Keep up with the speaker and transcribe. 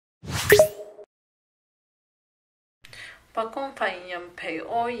白宮發言人皮埃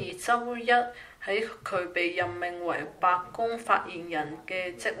爾周一喺佢被任命為白宮發言人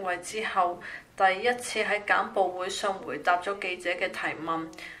嘅職位之後，第一次喺簡報會上回答咗記者嘅提問。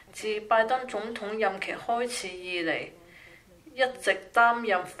自拜登總統任期開始以嚟，一直擔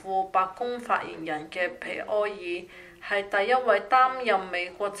任副白宮發言人嘅皮埃爾係第一位擔任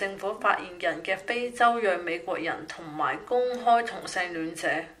美國政府發言人嘅非洲裔美國人同埋公開同性戀者。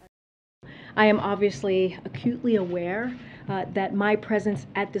I am obviously acutely aware that my presence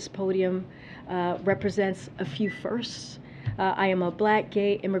at this podium represents a few firsts. I am a Black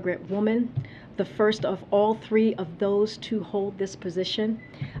gay immigrant woman, the first of all three of those to hold this position.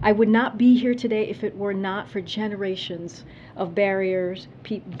 I would not be here today if it were not for generations of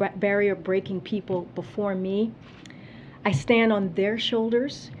barrier-breaking people before me. I stand on their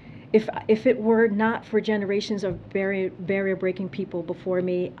shoulders. If it were not for generations of barrier-breaking people before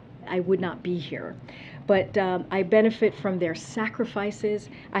me, I would not be here. But I benefit from their sacrifices.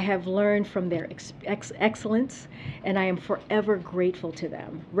 I have learned from their excellence, and I am forever grateful to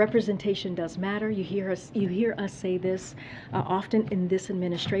them. Representation does matter. You hear us say this often in this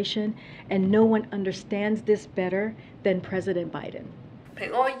administration, and no one understands this better than President Biden. 皮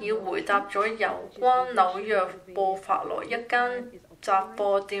埃爾回答咗有關紐約布法羅一間雜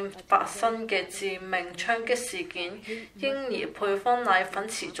貨店發生嘅致命槍擊事件、嬰兒配方奶粉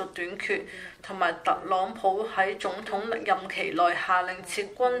持續短缺，同埋特朗普喺總統任期內下令撤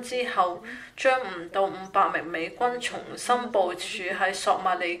軍之後，將唔到500名美軍重新部署喺索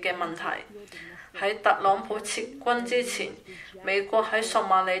馬里嘅問題。喺特朗普撤軍之前，美國喺索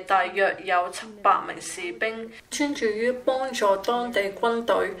馬里大約有700名士兵，專注於幫助當地軍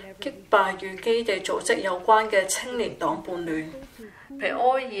隊擊敗與基地組織有關嘅青年黨叛亂。皮埃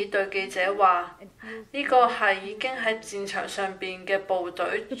爾對記者話：呢個係已經喺戰場上邊嘅部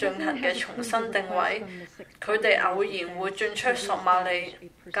隊進行嘅重新定位，佢哋偶然會進出索馬里。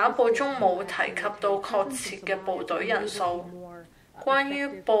簡報中冇提及到確切嘅部隊人數。關於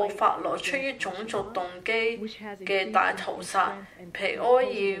布法羅出於種族動機嘅大屠殺，皮埃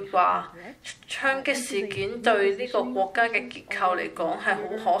爾話槍擊事件對呢個國家嘅結構嚟講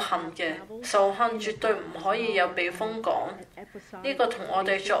係好可恨嘅，仇恨絕對唔可以有避風港。呢個同我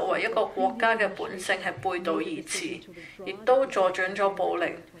哋作為一個國家嘅本性係背道而馳，亦都助長咗暴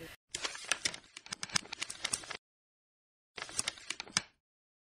力。